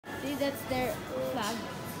See, that's their flag.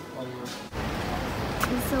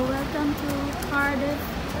 So welcome to Cardiff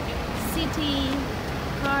City,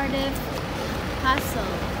 Cardiff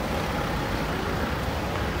Castle.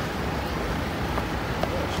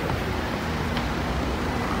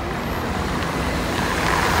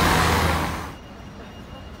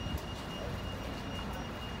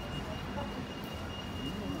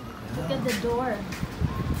 Look at the door.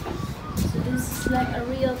 So this is like a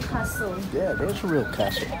real castle. Yeah, there's a real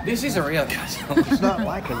castle. This is a real castle. It's not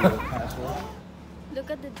like a real castle. Look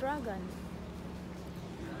at the dragon.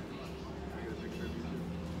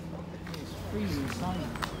 It's freezing sun.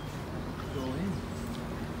 Go in.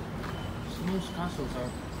 Most castles are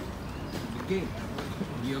the gate.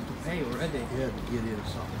 You have to pay already. You had to get in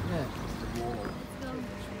something. Yeah. The wall.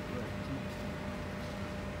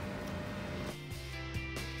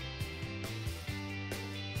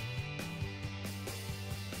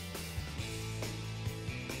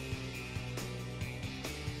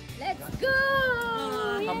 Let's go!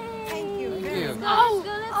 Thank you. Let's go,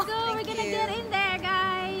 let's go. We're gonna get in there,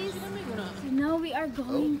 guys. So now we are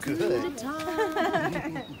going to the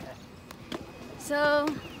top. So,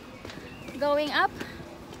 going up.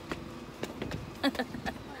 Oh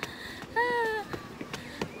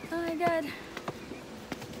my god.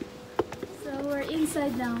 So we're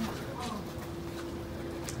inside now.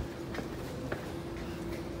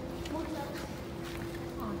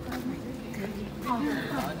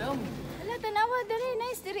 Hala, tanawa dali,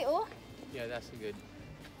 nice diri oh. Yeah, that's a good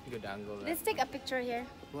angle. Let's take a picture here.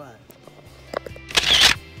 What?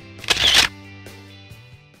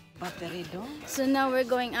 Battery doon. So now we're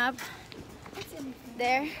going up.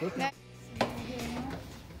 There. What's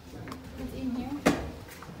in here?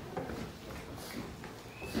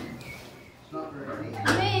 Come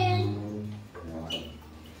in. Hi.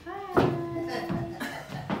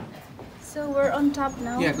 So we're on top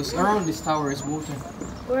now. Yeah, because around this tower is water.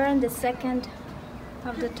 We're on the second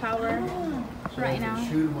of the tower right now.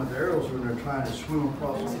 Shoot them with arrows when they're trying to swim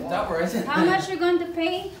across the water. Tower, isn't it? How much you're going to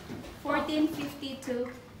pay? $14.50 to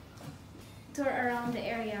tour around the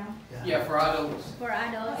area. Yeah, for adults. For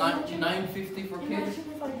adults. $9.50 for kids.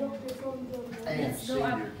 And Let's go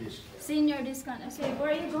up. senior discount. Senior discount. Okay, where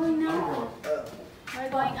are you going now? We're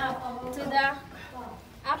going up to the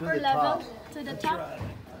upper the level, top. to the That's top. right. I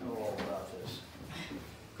know all about this.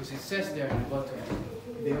 Because it says there in the bottom,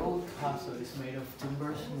 the old castle is made of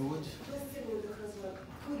timbers and wood.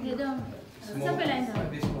 You don't. Small, Stop it, Liza.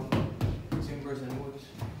 like this one. Timbers and wood.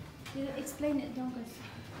 You explain it, don't guys.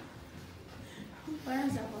 Where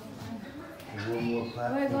is that one? And one more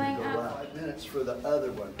platform We're going to go up. out. 5 minutes for the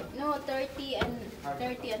other one. No, 30 and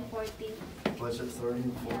 40. Was it 30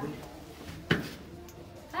 and 40?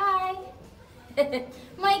 Hi!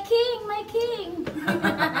 My king! My king!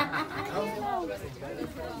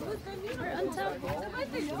 We're on top.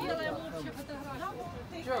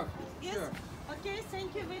 Sure, Yes. sure. Okay, thank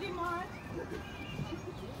you very much.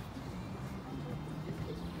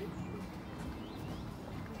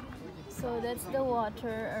 So that's the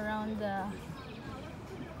water around the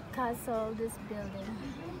castle, this building.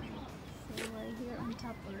 So we're here on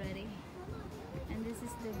top already. And this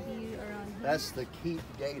is the view around here. That's the Keep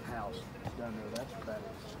Gatehouse down there. That's what that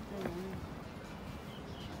is.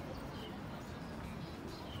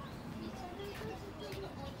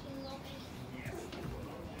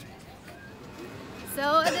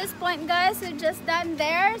 So at this point, guys, we're just done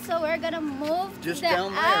there. So we're gonna move Just to the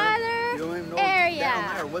down there. other You don't even know area.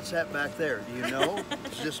 down there. What's that back there? Do you know?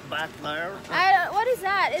 It's just back there. What is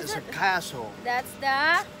that? Is It's a it? castle. That's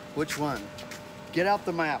the. Which one? Get out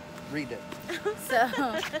the map. Read it. So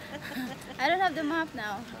I don't have the map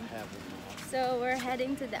now. I have it. So we're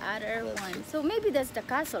heading to the other one. So maybe that's the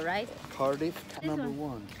castle, right? Cardiff, This number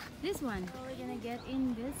one. one. This one. So we're gonna get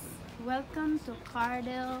in this. Welcome to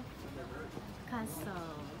Cardiff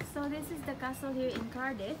Castle. So this is the castle here in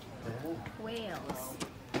Cardiff, Wales.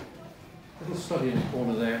 Little study in the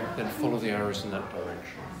corner there, then follow the arrows in that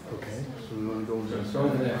direction. Okay, so we want to go over So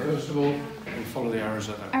over there, first of all, and follow the arrows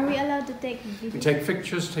at that. Are we allowed to take video? We take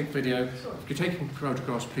pictures, take video. If you're taking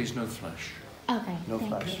photographs, please no flash. Okay. No thank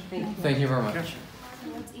flash. you. Thank you very much. So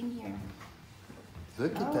what's in here?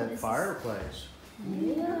 Look at Oh, that this is- fireplace.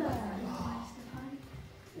 Yeah.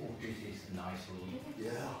 This is nice little.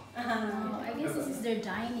 Yeah. Oh, I guess this is their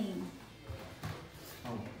dining.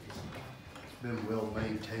 It's been well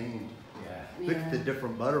maintained. Yeah. Look at the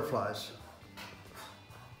different butterflies.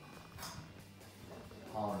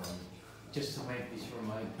 Just to make this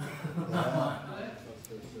remind.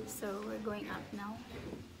 So we're going up now.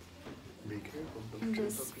 Be careful. And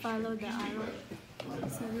just follow the arrow.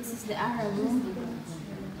 So this is the arrow room.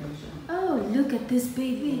 Oh, look at this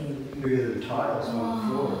baby. Look at the tiles on the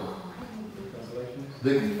floor.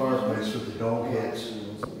 Look at the fireplace with the dog heads,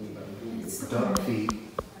 duck feet.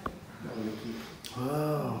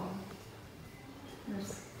 Wow.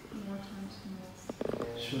 There's more times than this.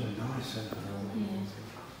 It's really nice, isn't it? Yeah.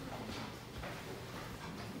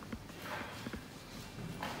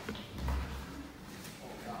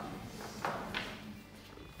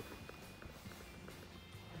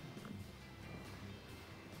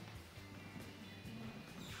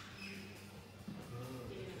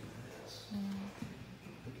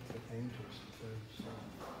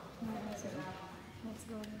 Let's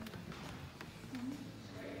go there.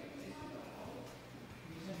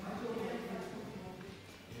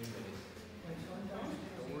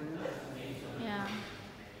 Yeah.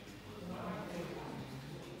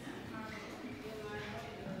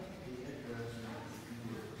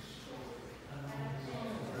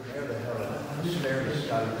 There they have a stair that's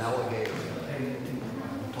got an alligator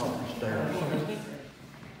on top of the stairs.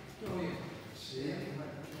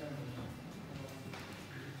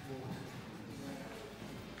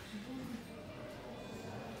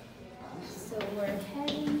 So we're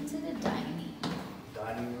heading to the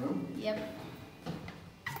Dining room? Yep.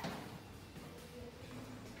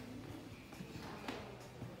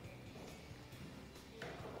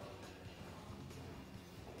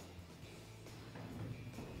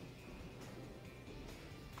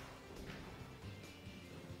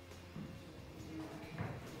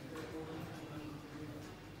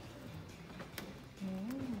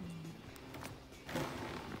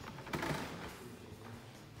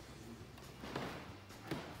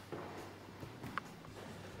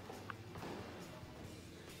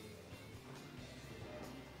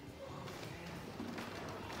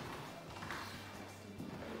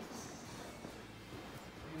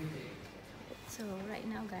 So right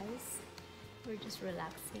now, guys, we're just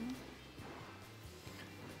relaxing.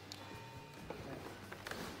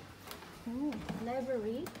 Oh,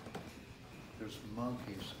 library. There's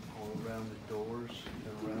monkeys all around the doors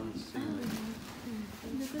and around the ceiling.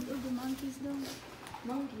 Look at all the monkeys though.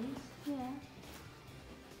 Monkeys? Yeah.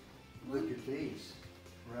 Look at these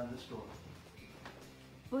around this door.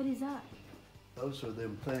 What is that? Those are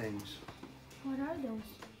them things. What are those?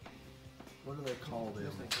 What do they call them?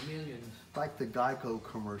 It's like chameleons. Like the Geico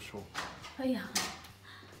commercial. Oh yeah.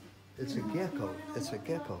 It's a gecko. It's a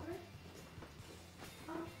gecko.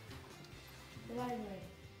 The library.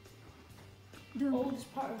 The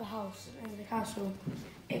Oldest part of the house and the castle.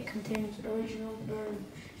 It contains original birds,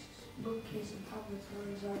 bookcase and tablets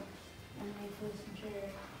were reserved and made for some chair.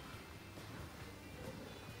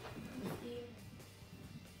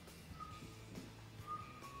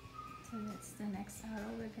 So that's the next hour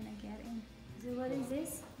we're gonna get in. So what is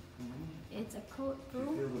this? It's a coat Feel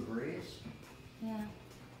room. the breeze? Yeah.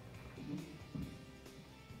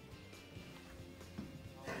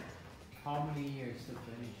 How many years to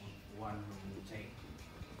finish one room will take?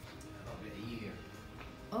 Probably a year.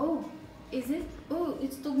 Oh, is it? Oh,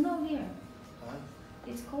 it's Tugnaw here. Huh?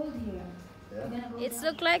 It's cold here. Yeah. We're gonna go It down.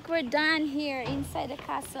 looks like we're done here inside the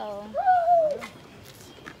castle.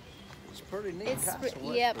 It's pretty neat It's castle, that's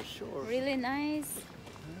yep, for sure. really nice.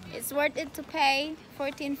 It's worth it to pay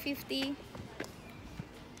 $14.50.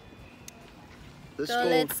 Let's So go.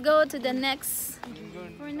 let's go to the next.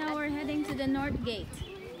 For now, we're heading to the north gate.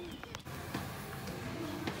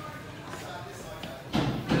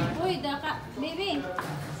 Uy, baby,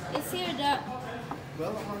 it's here.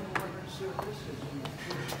 Well, I'm going to see what this is.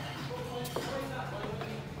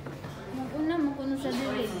 Mag-una mo kuno sa This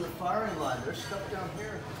way dili. to the firing line. There's stuff down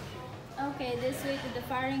here. Okay, this way to the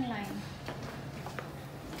firing line.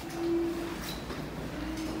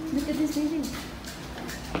 Look at this baby.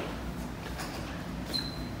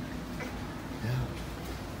 Yeah.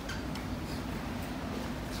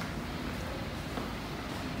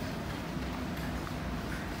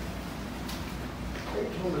 They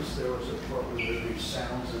told us there was a part where there would be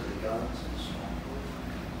sounds of the guns and stuff.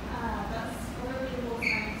 That's where we will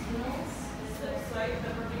find tunnels. So it's like the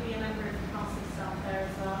Burgundian Emperor's Castle stuff there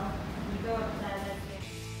as well. You go up there and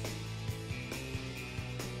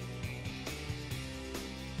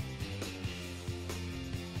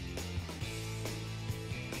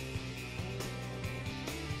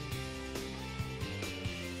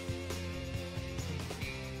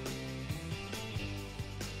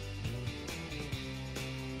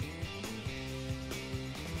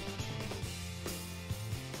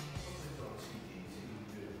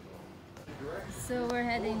So we're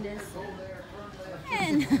heading this way.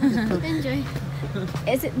 And enjoy.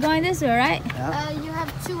 Is it going this way, right? You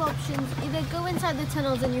have two options. Either go inside the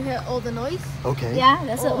tunnels and you hear all the noise, Okay. Yeah,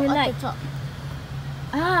 that's what we or at like. the top. Yeah. It's like a tunnel. Yeah. It's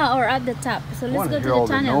Ah, or at the top. So let's go to hear all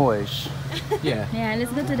the the tunnel. noise. Yeah. Yeah,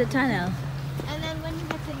 let's go to the tunnel. And then when you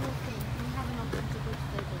get to your thing, you have an option to go to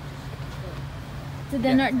the To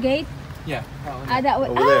the north gate. Yeah. Ah, that way.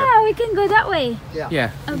 Over there. Ah, we can go that way.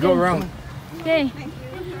 Yeah. Okay. Go around. Okay.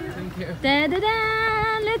 Thank you. Da da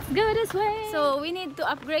da. Let's go this way. So we need to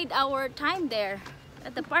upgrade our time there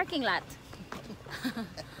at the parking lot.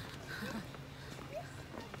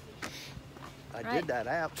 I Right. did that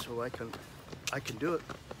app so I can do it.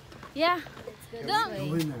 Yeah. Go Don't.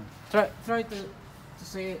 in there. Try to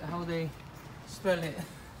say how they spell it.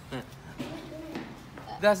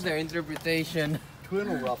 That's their interpretation.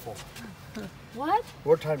 Twiddle ruffle. What?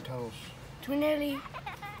 Wartime tunnels. Twinelli.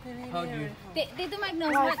 How do you? Tito Mike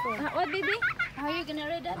knows what baby? How are you gonna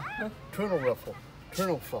read that? Twiddle ruffle.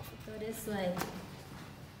 Twiddle fuffle. Go this way.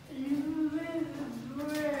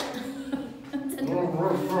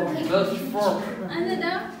 Ano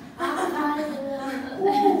daw?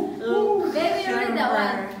 Baby, read that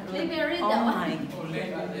one. Baby, read that one.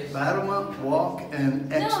 Battlement, walk, and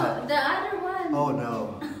No, exit. the other one. Oh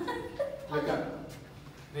no.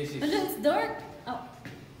 This Oh, look, it's dark. Oh,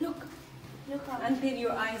 look. Until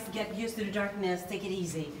your eyes get used to the darkness, take it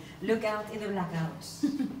easy. Look out in the blackouts.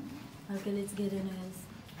 Okay, let's get in this.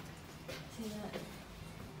 See that?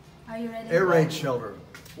 Are you ready? Air raid shelter.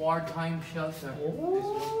 wartime shelter. Uy.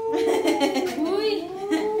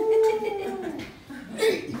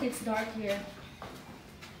 It's dark here.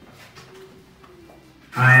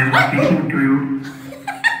 I am speaking to you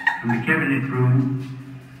from the cabinet room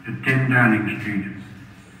at 10 Downing Street.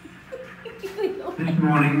 This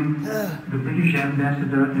morning, the British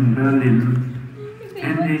ambassador in Berlin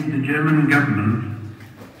handed the German government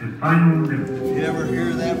the final You ever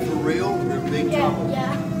hear that for real? They're in big trouble.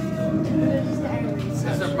 Yeah.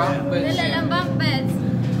 That's a bunk bed. Dala lang bunk beds.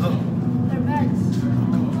 They're beds.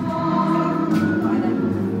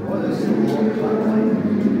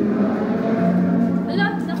 Wala,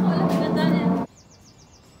 naku, wala pinatanan.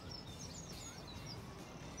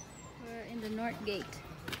 We're in the north gate.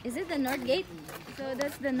 Is it the north gate? So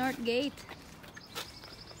that's the north gate.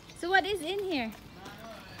 So what is in here?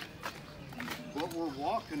 What we're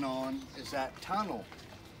walking on is that tunnel.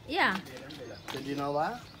 Yeah. Did you know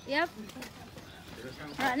that? Yep.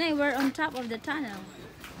 Right now we're on top of the tunnel.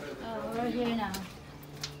 Oh, we're here now.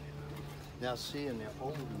 Now see, in the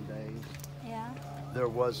olden days, Yeah. there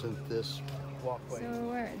wasn't this walkway.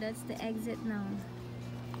 So that's the exit now.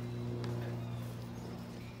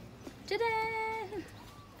 Ta-da!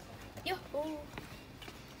 Yo!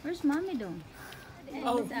 Where's mommy doing?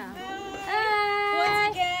 Oh. Hi!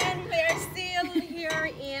 Once again, we are still here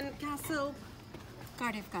in Cardiff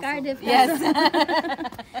Castle. Cardiff Yes.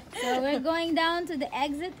 So we're going down to the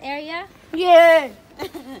exit area. Yeah.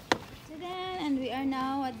 Ta-da! And we are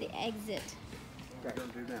now at the exit. What are you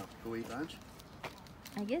gonna do now? Go eat lunch?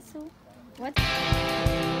 I guess so. What?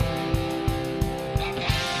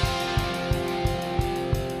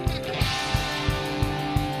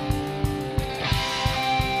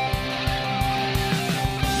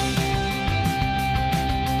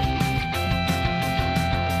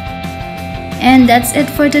 And that's it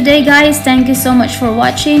for today, guys. Thank you so much for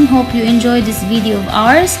watching. Hope you enjoyed this video of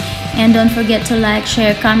ours. And don't forget to like,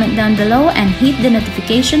 share, comment down below, and hit the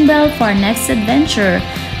notification bell for our next adventure.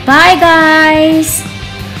 Bye, guys!